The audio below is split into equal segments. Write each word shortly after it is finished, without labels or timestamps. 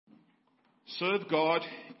Serve God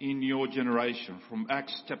in your generation, from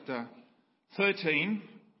Acts chapter 13,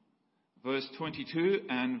 verse 22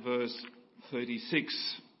 and verse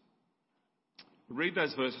 36. Read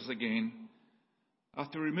those verses again.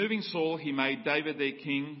 After removing Saul, he made David their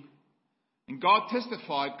king, and God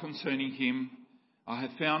testified concerning him, I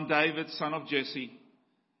have found David, son of Jesse,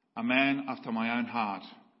 a man after my own heart.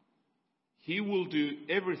 He will do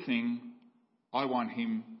everything I want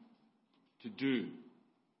him to do.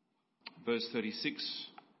 Verse 36.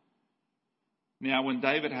 Now when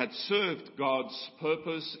David had served God's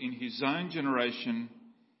purpose in his own generation,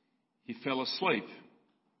 he fell asleep.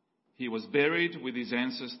 He was buried with his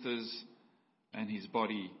ancestors and his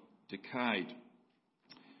body decayed.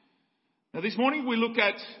 Now this morning we're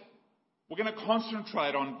going to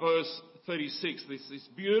concentrate on verse 36, this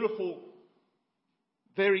beautiful,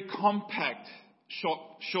 very compact,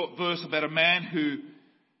 short verse about a man who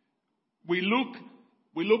we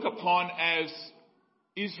look upon as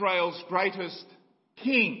Israel's greatest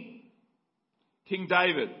king, King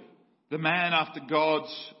David, the man after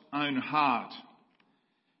God's own heart.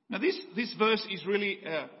 Now this verse is really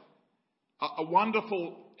a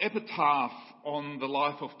wonderful epitaph on the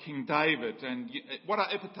life of King David. And what are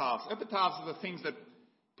epitaphs? Epitaphs are the things that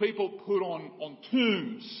people put on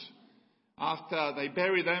tombs. After they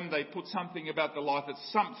bury them, they put something about the life,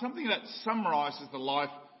 something that summarises the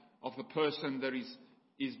life of the person that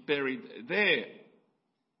is buried there.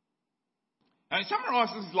 And it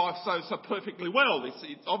summarises his life so perfectly well.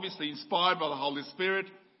 It's obviously inspired by the Holy Spirit.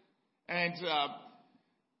 And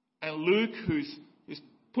Luke, who's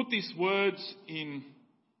put these words in,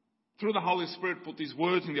 through the Holy Spirit, put these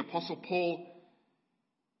words in the Apostle Paul.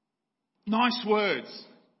 Nice words,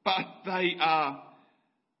 but they are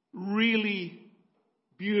really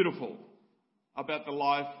beautiful about the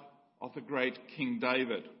life of the great King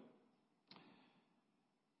David.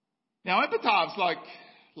 Now, epitaphs,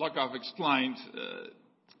 like I've explained,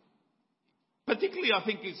 particularly I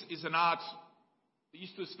think is an art that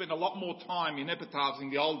used to spend a lot more time in epitaphs in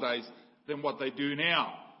the old days than what they do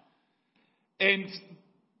now. And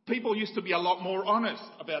people used to be a lot more honest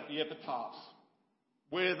about the epitaphs,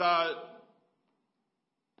 where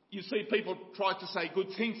you see people try to say good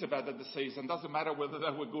things about the deceased, and it doesn't matter whether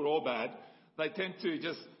they were good or bad. They tend to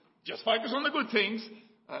just focus on the good things.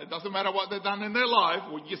 It doesn't matter what they've done in their life.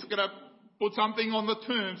 We're just going to put something on the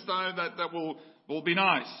tombstone that will be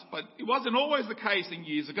nice. But it wasn't always the case in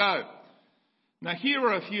years ago. Now here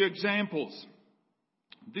are a few examples.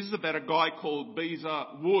 This is about a guy called Beezer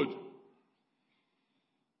Wood.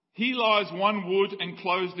 He lies one wood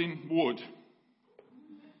enclosed in wood.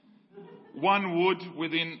 One wood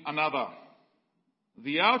within another.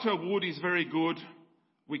 The outer wood is very good.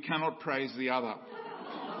 We cannot praise the other.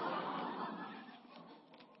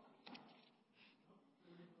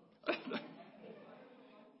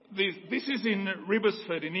 This is in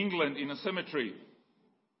Ribersford in England in a cemetery.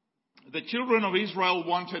 The children of Israel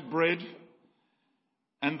wanted bread,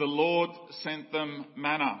 and the Lord sent them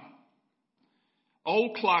manna.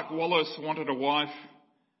 Old Clark Wallace wanted a wife,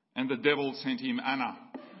 and the devil sent him Anna.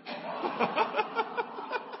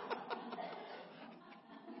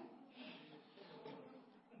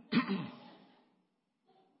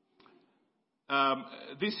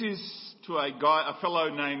 This is to a fellow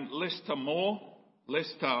named Lester Moore,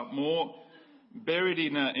 buried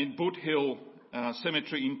in Boot Hill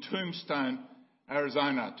Cemetery in Tombstone,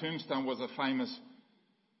 Arizona. Tombstone was a famous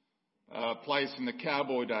place in the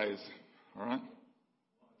cowboy days, all right?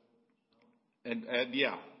 And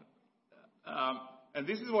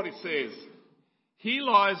this is what it says. Here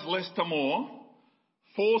lies Lester Moore,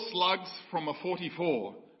 4 slugs from a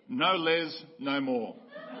 44. No les, no more.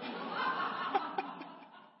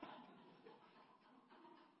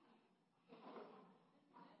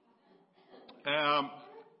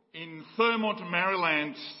 In Thurmont,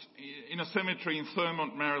 Maryland, in a cemetery in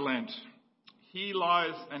Thurmont, Maryland, here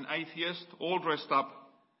lies an atheist, all dressed up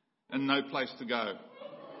and no place to go.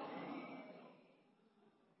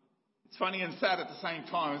 It's funny and sad at the same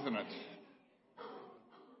time, isn't it?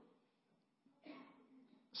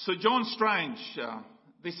 Sir John Strange,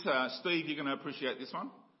 Steve, you're going to appreciate this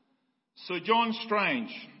one. Sir John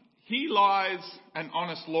Strange, he lies an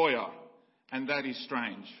honest lawyer, and that is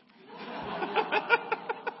strange.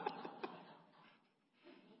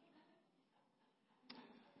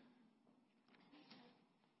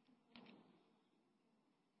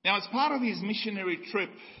 Now, as part of his missionary trip,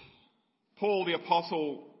 Paul the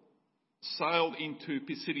Apostle sailed into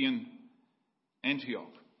Pisidian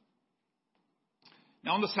Antioch.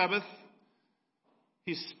 Now, on the Sabbath,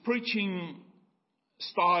 his preaching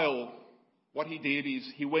style, what he did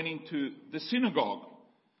is he went into the synagogue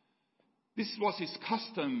This was his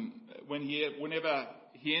custom whenever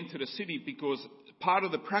he entered a city, because part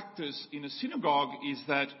of the practice in a synagogue is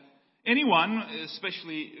that anyone,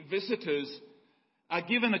 especially visitors, are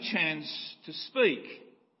given a chance to speak.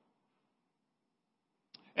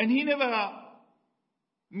 And he never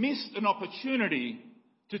missed an opportunity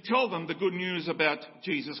to tell them the good news about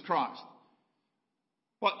Jesus Christ.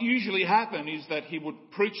 What usually happened is that he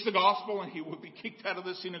would preach the gospel and he would be kicked out of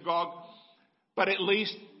the synagogue, but at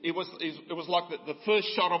least it was like the first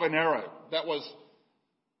shot of an arrow. That was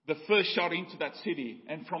the first shot into that city.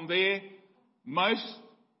 And from there, most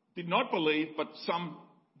did not believe, but some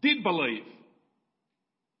did believe.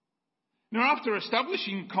 Now, after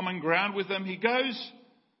establishing common ground with them, he goes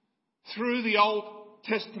through the Old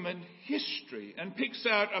Testament history and picks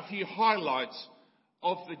out a few highlights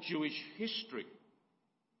of the Jewish history.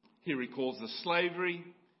 He recalls the slavery,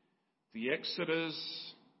 the Exodus,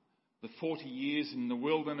 the 40 years in the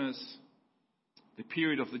wilderness, the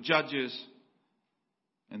period of the judges,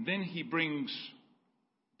 and then he brings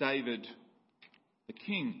David, the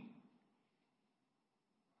king.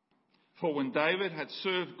 For when David had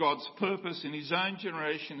served God's purpose in his own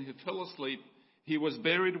generation, he fell asleep. He was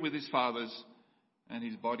buried with his fathers, and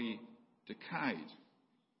his body decayed.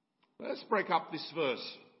 Let's break up this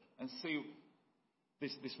verse and see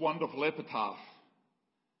this wonderful epitaph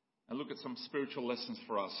and look at some spiritual lessons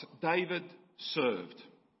for us. David served.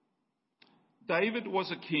 David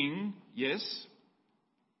was a king, yes,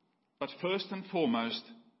 but first and foremost,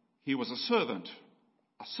 he was a servant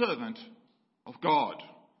of God.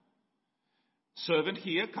 Servant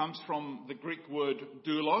here comes from the Greek word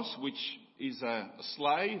doulos, which is a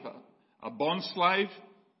slave, a bond slave.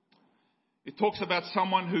 It talks about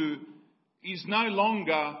someone who is no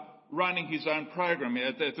longer running his own program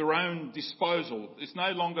at their own disposal. It's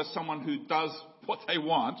no longer someone who does what they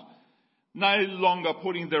want, no longer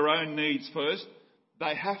putting their own needs first.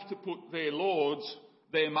 They have to put their lord's,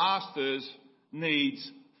 their master's needs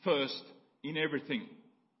first in everything.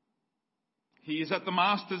 He is at the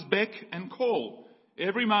master's beck and call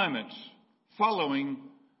every moment, following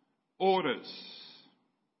orders.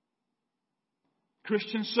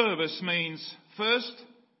 Christian service means first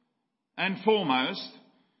and foremost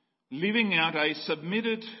living out a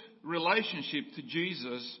submitted relationship to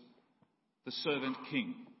Jesus, the servant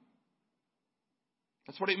king.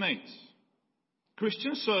 That's what it means.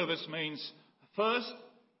 Christian service means first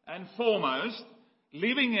and foremost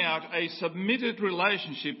living out a submitted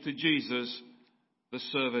relationship to Jesus, the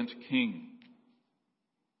servant king.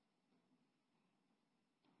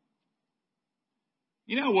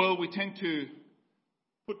 In our world, we tend to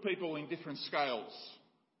put people in different scales.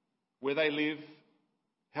 Where they live,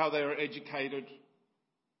 how they are educated,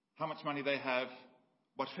 how much money they have,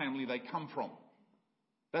 what family they come from.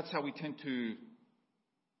 That's how we tend to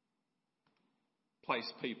place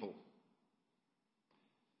people.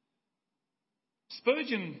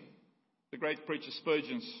 Spurgeon, the great preacher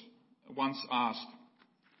Spurgeon, once asked,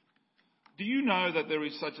 "Do you know that there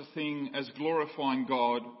is such a thing as glorifying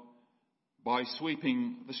God by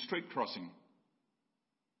sweeping the street crossing?"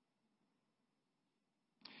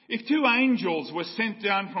 If two angels were sent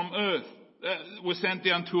down to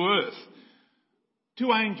earth,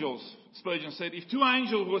 two angels, Spurgeon said, if two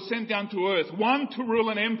angels were sent down to earth, one to rule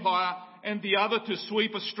an empire and the other to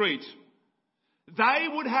sweep a street, they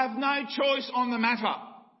would have no choice on the matter,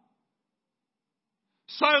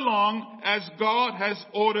 so long as God has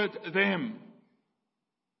ordered them.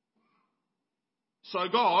 So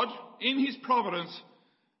God, in his providence,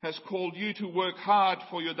 has called you to work hard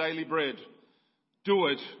for your daily bread. Do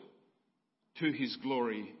it to his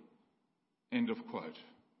glory. End of quote.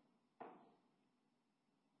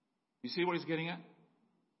 You see what he's getting at?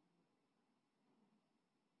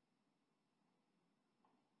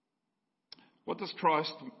 What does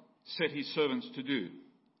Christ set his servants to do?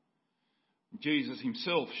 Jesus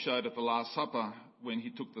himself showed at the Last Supper when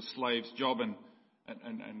he took the slave's job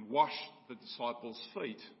and washed the disciples'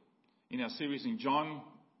 feet. In our series in John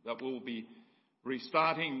that we'll be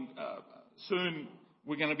restarting soon,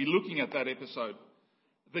 we're going to be looking at that episode.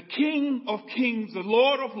 The King of Kings, the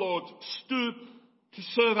Lord of Lords, stooped to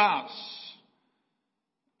serve us.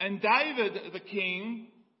 And David, the king,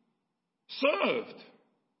 served.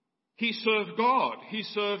 He served God. He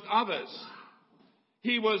served others.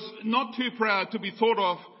 He was not too proud to be thought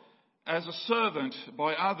of as a servant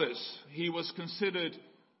by others. He was considered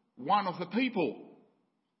one of the people.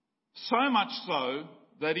 So much so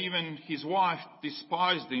that even his wife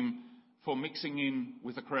despised him for mixing in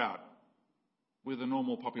with the crowd, with the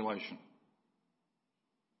normal population.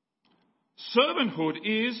 Servanthood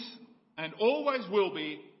is and always will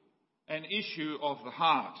be an issue of the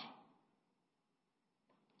heart.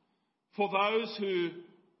 for those who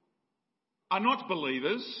are not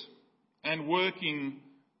believers and work in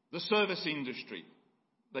the service industry.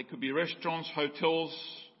 They could be restaurants, hotels,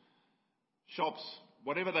 shops,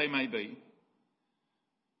 whatever they may be.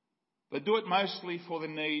 They do it mostly for the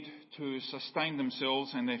need to sustain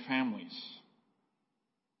themselves and their families.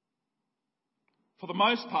 For the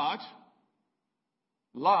most part,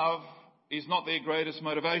 love is not their greatest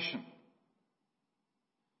motivation.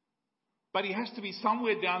 But it has to be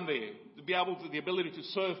somewhere down there to be able to, the ability to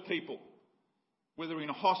serve people, whether in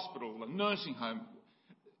a hospital, a nursing home,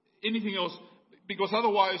 anything else, because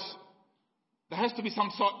otherwise there has to be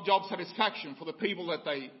some job satisfaction for the people that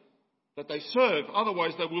they serve.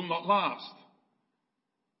 Otherwise they will not last.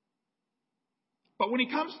 But when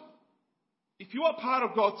it comes, if you are part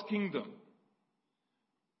of God's kingdom,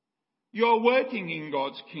 you are working in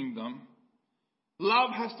God's kingdom,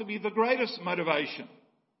 love has to be the greatest motivation.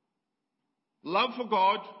 Love for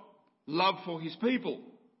God, love for His people.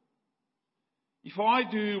 If I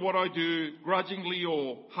do what I do grudgingly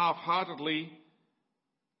or half-heartedly,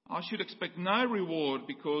 I should expect no reward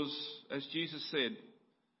because, as Jesus said,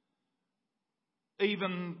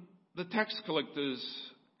 even the tax collectors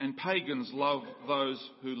and pagans love those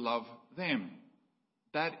who love them.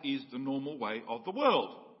 That is the normal way of the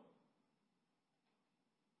world.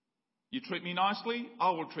 You treat me nicely, I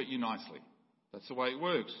will treat you nicely. That's the way it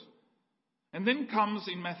works. And then comes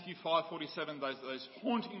in Matthew 5:47 those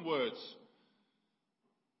haunting words.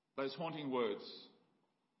 Those haunting words.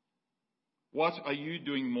 What are you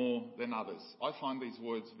doing more than others? I find these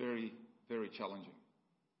words very, very challenging.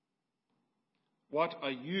 What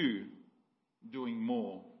are you doing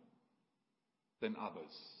more than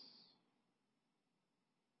others?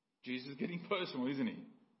 Jesus is getting personal, isn't he?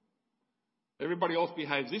 Everybody else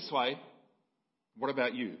behaves this way. What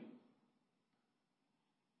about you?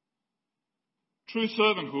 True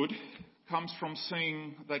servanthood comes from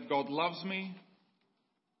seeing that God loves me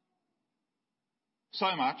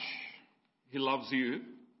so much. He loves you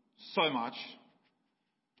so much.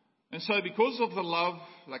 And so because of the love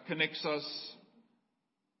that connects us,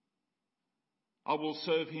 I will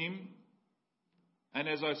serve Him. And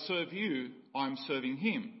as I serve you, I'm serving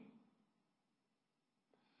Him.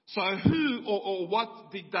 So who or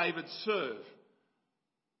what did David serve?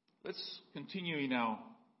 Let's continue in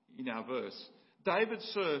our verse. David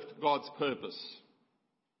served God's purpose.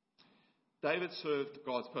 David served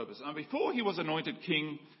God's purpose. And before he was anointed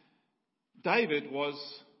king, David was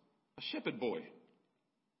a shepherd boy.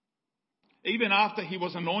 Even after he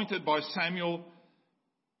was anointed by Samuel,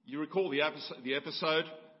 you recall the episode,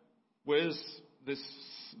 where's this,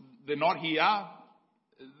 they're not here,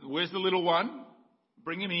 where's the little one?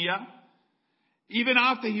 Bring him here. Even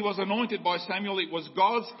after he was anointed by Samuel, it was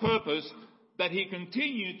God's purpose that he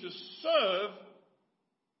continued to serve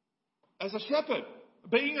as a shepherd.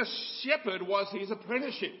 Being a shepherd was his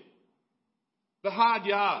apprenticeship. The hard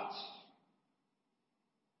yards.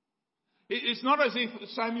 It's not as if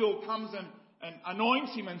Samuel comes and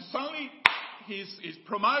anoints him and suddenly he's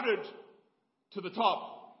promoted to the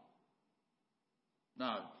top.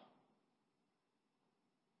 No.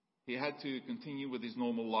 He had to continue with his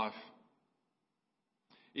normal life.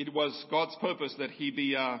 It was God's purpose that he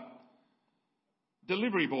be a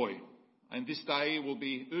delivery boy. And this day will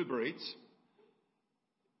be Uber Eats.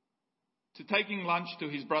 To taking lunch to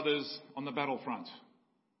his brothers on the battlefront.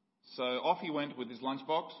 So off he went with his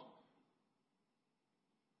lunchbox.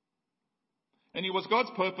 And it was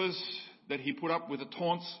God's purpose that he put up with the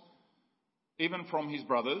taunts even from his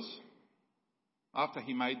brothers after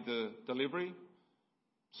he made the delivery.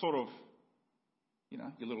 Sort of, you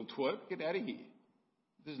little twerp, get out of here.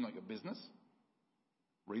 This is not your business.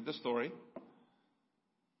 Read the story.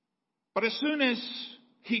 But as soon as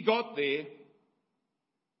he got there,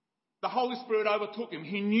 the Holy Spirit overtook him.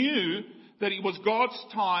 He knew that it was God's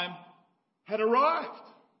time had arrived.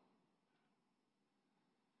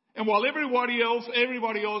 And while everybody else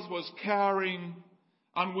was cowering,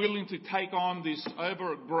 unwilling to take on this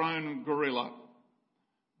overgrown gorilla,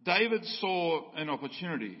 David saw an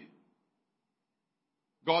opportunity.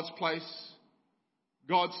 God's place,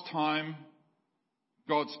 God's time,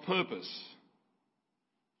 God's purpose.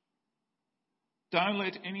 Don't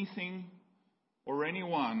let anything or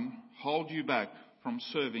anyone hold you back from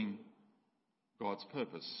serving God's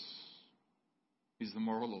purpose, is the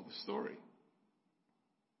moral of the story.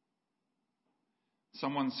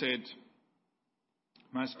 Someone said,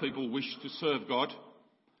 most people wish to serve God,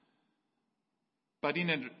 but in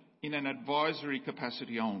an advisory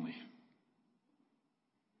capacity only.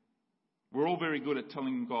 We're all very good at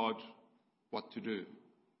telling God what to do.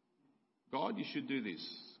 God, you should do this.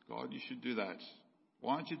 God, you should do that.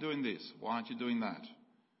 Why aren't you doing this? Why aren't you doing that?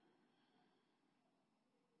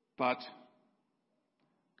 But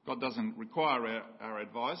God doesn't require our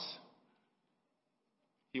advice.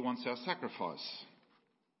 He wants our sacrifice.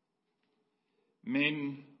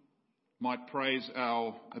 Men might praise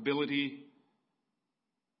our ability.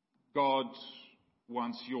 God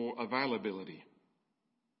wants your availability.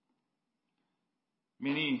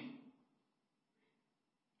 Many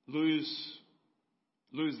lose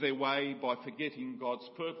their way by forgetting God's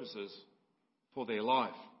purposes for their life.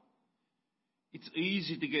 It's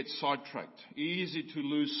easy to get sidetracked, easy to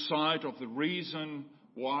lose sight of the reason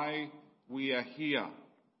why we are here.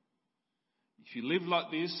 If you live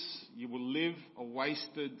like this, you will live a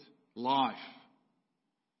wasted life.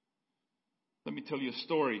 Let me tell you a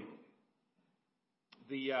story.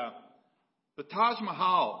 The Taj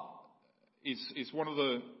Mahal is one of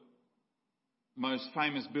the most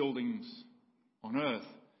famous buildings on earth.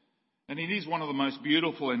 And it is one of the most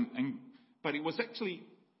beautiful, but it was actually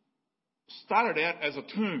started out as a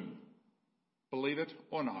tomb, believe it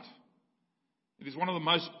or not. It is one of the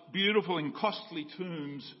most beautiful and costly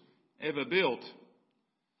tombs ever built.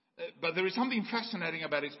 But there is something fascinating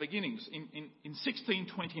about its beginnings. In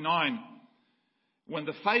 1629, when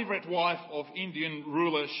the favourite wife of Indian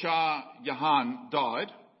ruler Shah Jahan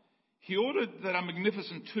died, he ordered that a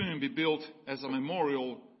magnificent tomb be built as a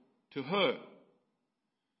memorial to her.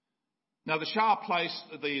 Now the Shah placed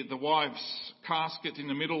the wife's casket in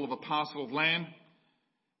the middle of a parcel of land,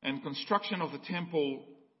 and construction of the temple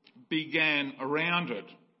began around it.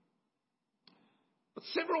 But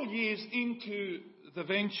several years into the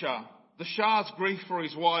venture, the Shah's grief for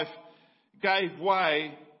his wife gave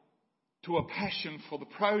way to a passion for the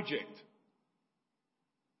project.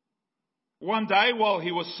 One day, while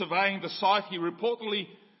he was surveying the site, he reportedly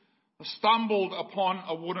stumbled upon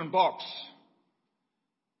a wooden box,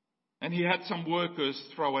 and he had some workers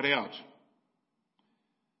throw it out.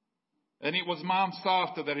 And it was months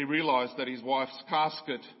after that he realised that his wife's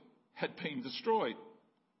casket had been destroyed.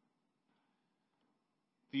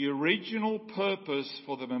 The original purpose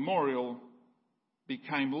for the memorial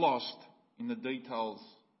became lost in the details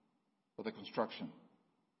of the construction.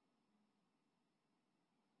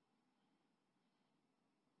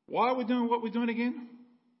 Why are we doing what we're doing again?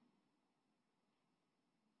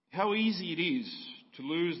 How easy it is to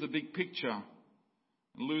lose the big picture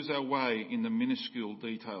and lose our way in the minuscule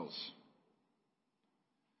details.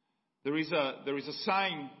 There is a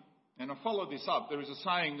saying, and I follow this up, there is a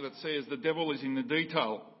saying that says the devil is in the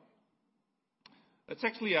detail. It's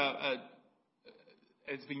actually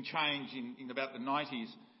it's been changed in about the 90s.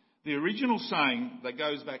 The original saying that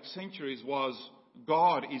goes back centuries was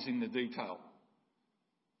God is in the detail.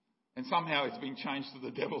 And somehow it's been changed to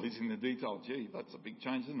the devil is in the detail. Gee, that's a big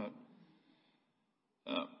change, isn't it?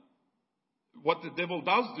 What the devil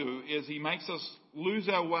does do is he makes us lose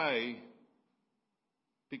our way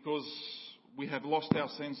because we have lost our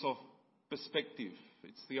sense of perspective.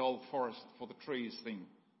 It's the old forest for the trees thing.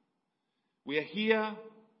 We are here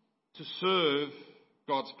to serve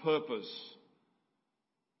God's purpose.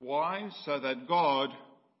 Why? So that God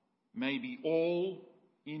may be all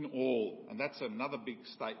in all. And that's another big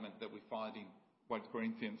statement that we find in 1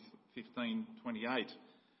 Corinthians 15:28.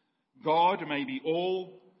 God may be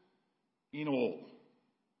all in all.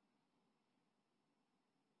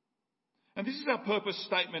 And this is our purpose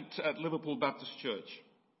statement at Liverpool Baptist Church.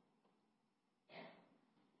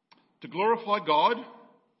 To glorify God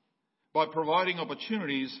by providing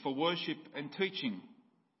opportunities for worship and teaching.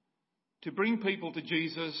 To bring people to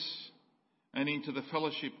Jesus and into the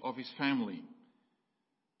fellowship of his family.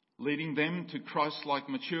 Leading them to Christ-like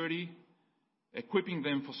maturity, equipping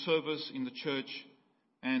them for service in the church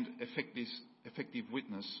and effective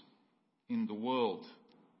witness in the world.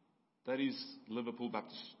 That is Liverpool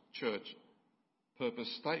Baptist Church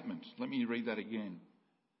purpose statement. Let me read that again.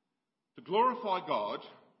 To glorify God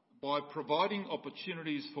by providing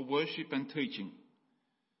opportunities for worship and teaching,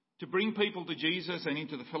 to bring people to Jesus and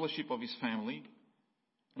into the fellowship of his family,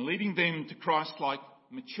 and leading them to Christ-like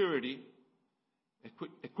maturity,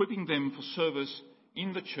 equipping them for service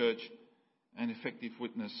in the church and effective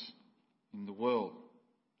witness in the world.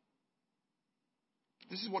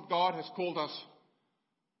 This is what God has called us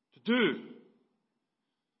to do.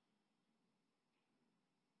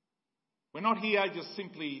 We're not here just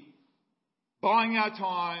simply buying our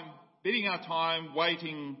time, bidding our time,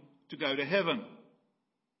 waiting to go to heaven.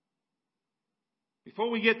 Before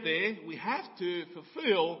we get there, we have to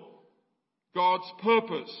fulfill God's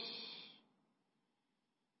purpose.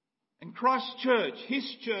 And Christ Church,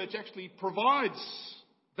 his church, actually provides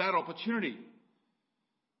that opportunity.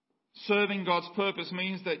 Serving God's purpose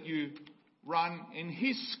means that you run in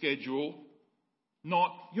His schedule,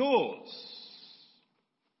 not yours.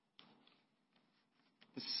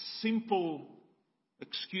 The simple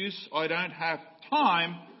excuse, I don't have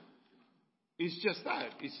time, is just that.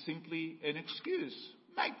 It's simply an excuse.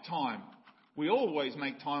 Make time. We always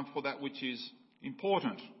make time for that which is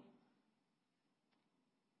important.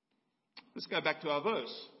 Let's go back to our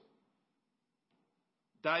verse.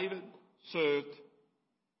 David served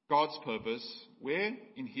God's purpose where?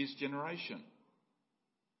 In his generation.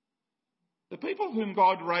 The people whom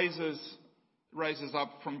God raises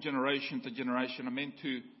up from generation to generation are meant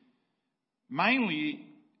to mainly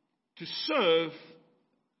to serve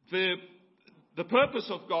the purpose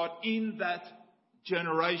of God in that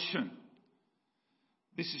generation.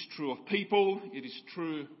 This is true of people. It is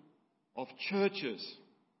true of churches.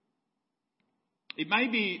 It may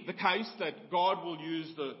be the case that God will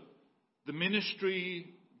use the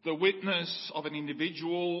ministry, the witness of an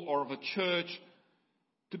individual or of a church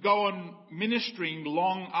to go on ministering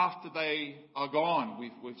long after they are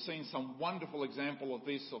gone. We've seen some wonderful example of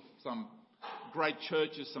this, of some great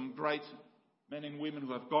churches, some great men and women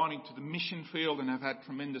who have gone into the mission field and have had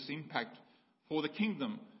tremendous impact for the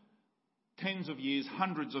kingdom tens of years,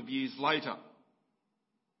 hundreds of years later.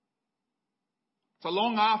 So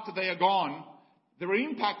long after they are gone, the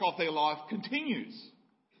impact of their life continues.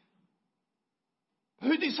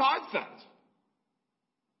 Who decides that?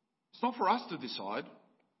 It's not for us to decide.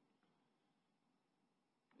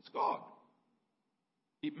 It's God.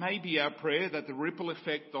 It may be our prayer that the ripple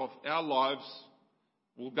effect of our lives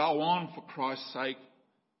will go on for Christ's sake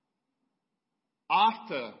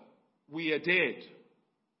after we are dead.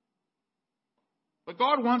 But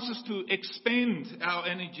God wants us to expend our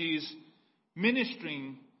energies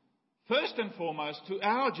ministering first and foremost to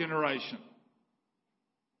our generation.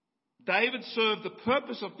 David served the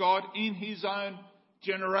purpose of God in his own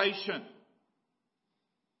generation.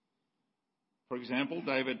 For example,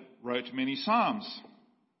 David wrote many psalms,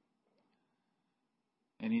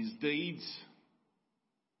 and his deeds,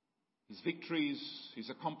 his victories, his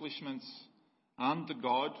accomplishments under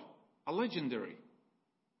God are legendary.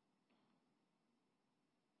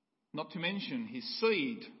 Not to mention his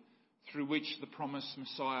seed through which the promised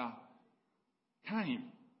Messiah came.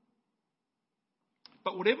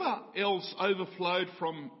 But whatever else overflowed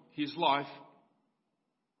from his life,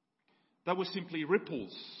 they were simply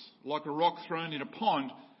ripples, like a rock thrown in a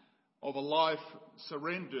pond of a life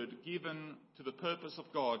surrendered, given to the purpose of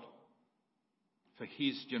God for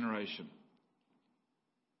his generation.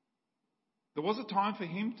 There was a time for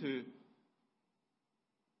him to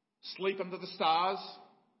sleep under the stars,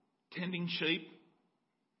 tending sheep.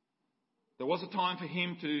 There was a time for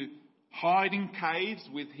him to hide in caves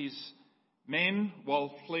with his men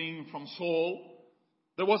while fleeing from Saul.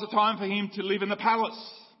 There was a time for him to live in the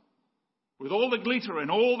palace with all the glitter and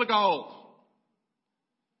all the gold.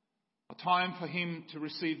 A time for him to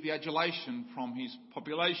receive the adulation from his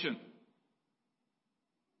population.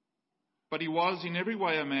 But he was in every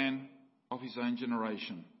way a man of his own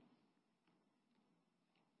generation.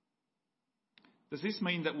 Does this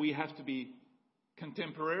mean that we have to be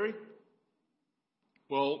contemporary?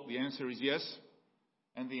 Well, the answer is yes,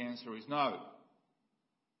 and the answer is no.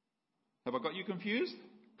 Have I got you confused?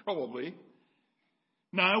 Probably.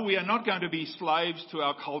 No, we are not going to be slaves to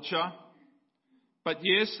our culture. But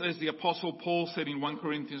yes, as the Apostle Paul said in 1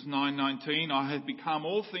 Corinthians 9:19, I have become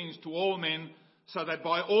all things to all men, so that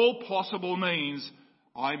by all possible means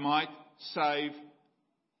I might save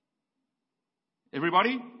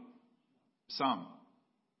everybody? Some.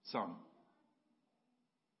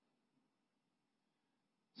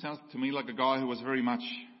 Sounds to me like a guy who was very much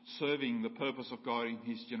serving the purpose of God in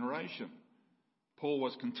his generation. Paul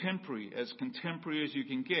was contemporary as you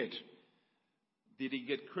can get. Did he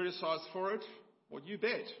get criticised for it? Well, you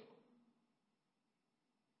bet.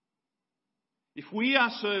 If we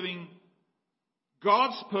are serving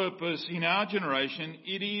God's purpose in our generation,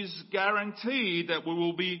 it is guaranteed that we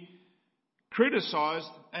will be criticised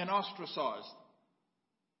and ostracised.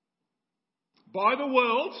 By the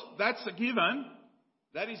world, that's a given.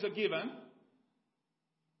 That is a given.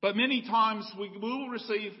 But many times we will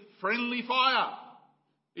receive friendly fire.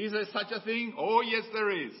 Is there such a thing? Oh, yes, there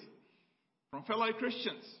is. From fellow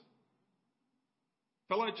Christians,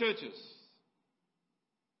 fellow churches.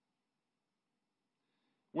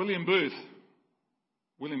 William Booth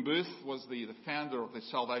was the founder of the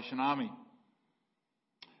Salvation Army.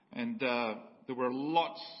 And there were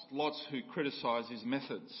lots who criticised his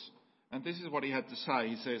methods. And this is what he had to say.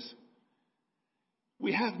 He says,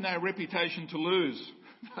 we have no reputation to lose.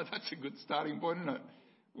 That's a good starting point, isn't it?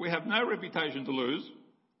 We have no reputation to lose.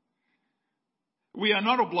 We are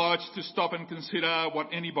not obliged to stop and consider what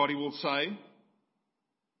anybody will say.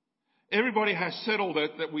 Everybody has settled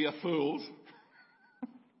it that we are fools.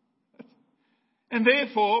 And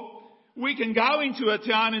therefore, we can go into a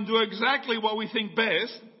town and do exactly what we think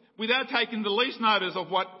best without taking the least notice of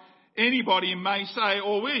what anybody may say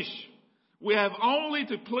or wish. We have only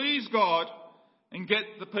to please God and get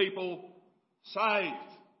the people saved.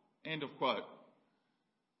 End of quote.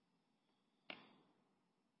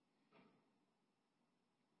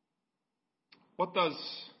 What does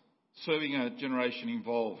serving a generation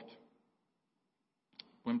involve?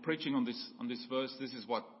 When preaching on this verse, this is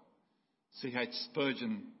what C.H.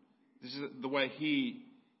 Spurgeon, this is the way he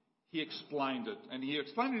explained it. And he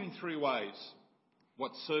explained it in three ways,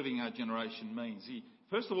 what serving our generation means.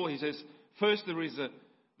 First of all, he says, first there is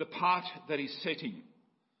the part that is setting.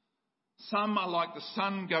 Some are like the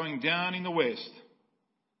sun going down in the west.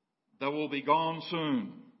 They will be gone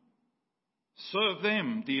soon. Serve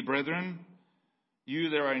them, dear brethren. You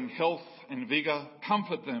that are in health and vigour,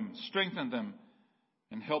 comfort them, strengthen them,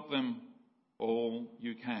 and help them all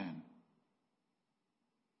you can.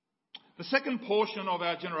 The second portion of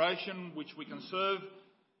our generation which we can serve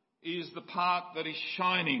is the part that is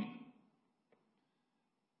shining.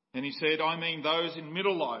 And he said, I mean those in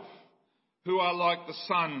middle life who are like the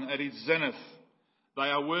sun at its zenith. They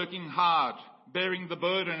are working hard, bearing the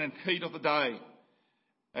burden and heat of the day.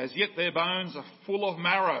 As yet their bones are full of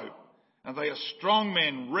marrow, and they are strong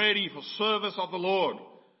men ready for service of the Lord.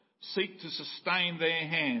 Seek to sustain their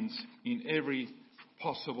hands in every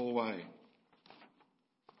possible way.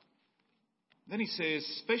 Then he says,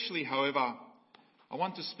 especially, however, I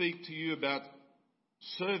want to speak to you about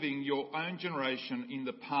serving your own generation in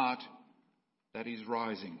the part that is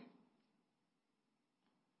rising.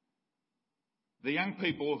 The young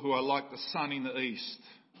people who are like the sun in the east,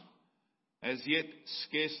 as yet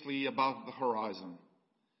scarcely above the horizon.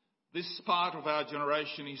 This part of our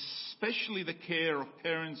generation is especially the care of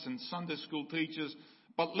parents and Sunday school teachers,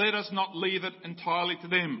 but let us not leave it entirely to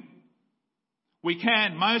them. We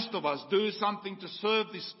can, most of us, do something to serve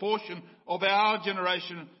this portion of our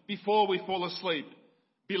generation before we fall asleep.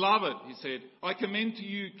 Beloved, he said, I commend to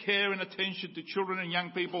you care and attention to children and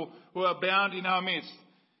young people who are bound in our midst.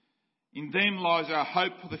 In them lies our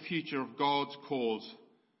hope for the future of God's cause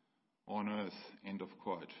on earth. End of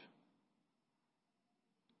quote.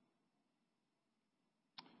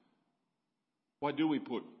 Why do we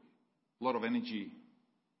put a lot of energy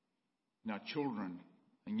in our children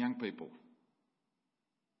and young people?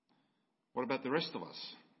 What about the rest of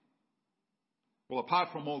us? Well, apart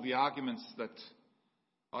from all the arguments that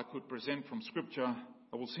I could present from Scripture,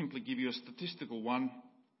 I will simply give you a statistical one.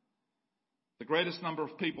 The greatest number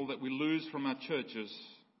of people that we lose from our churches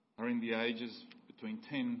are in the ages between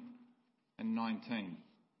 10 and 19.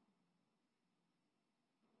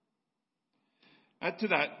 Add to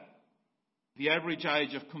that, the average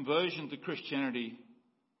age of conversion to Christianity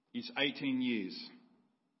is 18 years.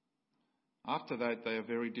 After that, they are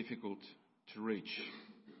very difficult to reach.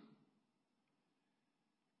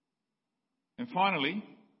 And finally,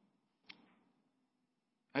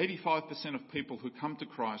 85% of people who come to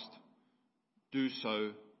Christ do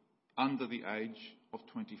so under the age of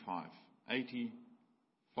 25. 85%.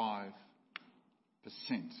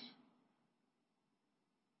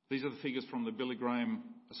 These are the figures from the Billy Graham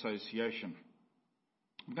Association.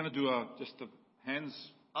 I'm going to do just a hands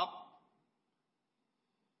up.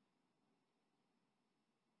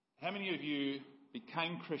 How many of you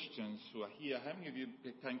became Christians who are here? How many of you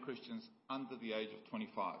became Christians under the age of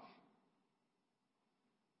 25?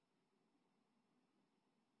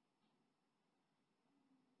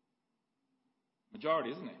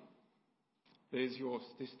 Majority, isn't it? There's your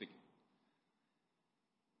statistic.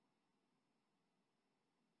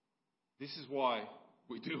 This is why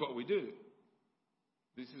we do what we do.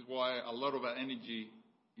 This is why a lot of our energy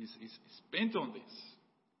is spent on this.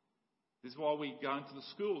 This is why we go into the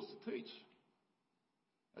schools to teach.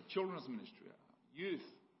 Our children's ministry, our youth,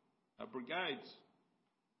 our brigades.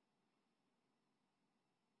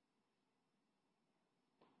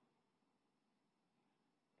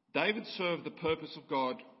 David served the purpose of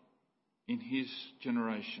God in his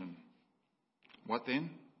generation. What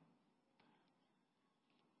then?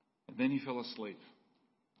 And then he fell asleep.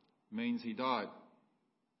 Means he died.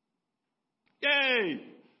 Yay!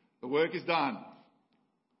 The work is done.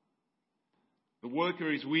 The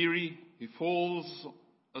worker is weary. He falls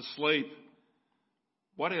asleep.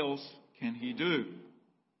 What else can he do?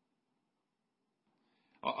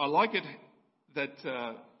 I like it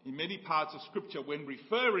that in many parts of Scripture, when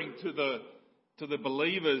referring to the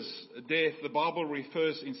believer's death, the Bible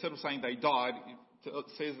refers, instead of saying they died, It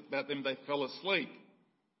says about them they fell asleep.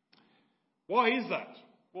 Why is that?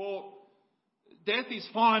 Well, death is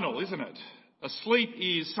final, isn't it? Asleep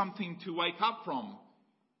is something to wake up from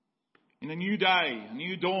in a new day, a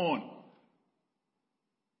new dawn.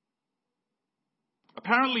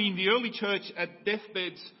 Apparently in the early church at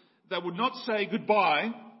deathbeds, they would not say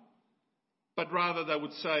goodbye, but rather they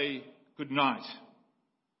would say good night.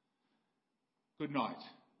 Good night.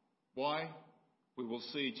 Why? We will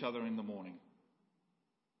see each other in the morning.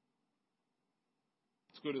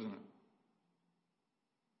 It's good, isn't it?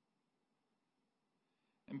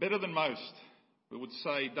 And better than most, we would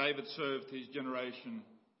say David served his generation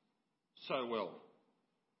so well.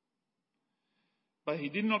 But he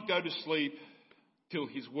did not go to sleep till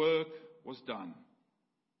his work was done.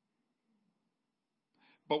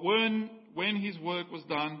 But when his work was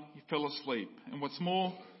done, he fell asleep. And what's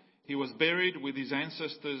more, he was buried with his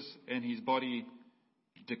ancestors and his body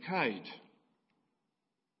decayed.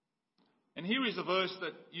 And here is a verse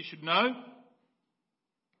that you should know.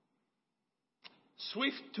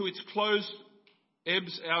 Swift to its close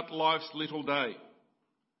ebbs out life's little day.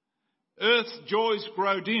 Earth's joys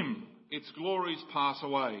grow dim, its glories pass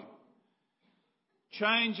away.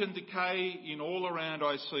 Change and decay in all around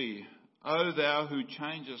I see. O thou who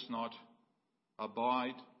changest not,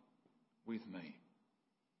 abide with me.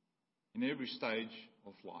 In every stage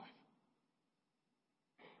of life.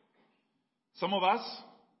 Some of us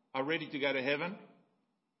are ready to go to heaven.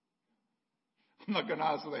 I'm not going to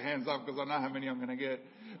ask for the hands up because I know how many I'm going to get.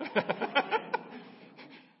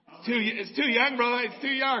 It's too young, brother. It's too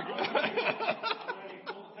young.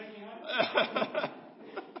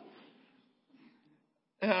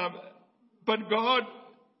 But God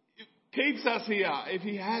keeps us here. If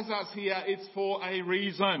He has us here, it's for a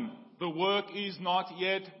reason. The work is not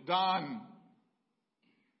yet done.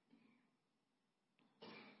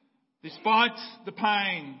 Despite the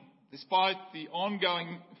pain, despite the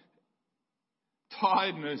ongoing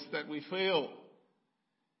tiredness that we feel,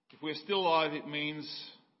 if we're still alive, it means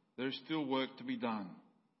there's still work to be done.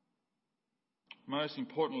 Most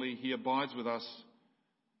importantly, He abides with us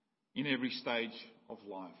in every stage of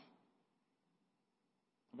life.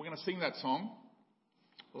 We're going to sing that song.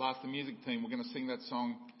 I'll ask the music team. We're going to sing that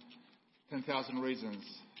song, 10,000 Reasons.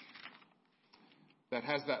 That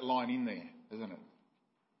has that line in there, isn't it?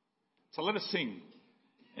 So let us sing,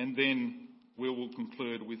 and then we will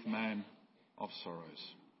conclude with Man of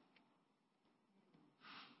Sorrows.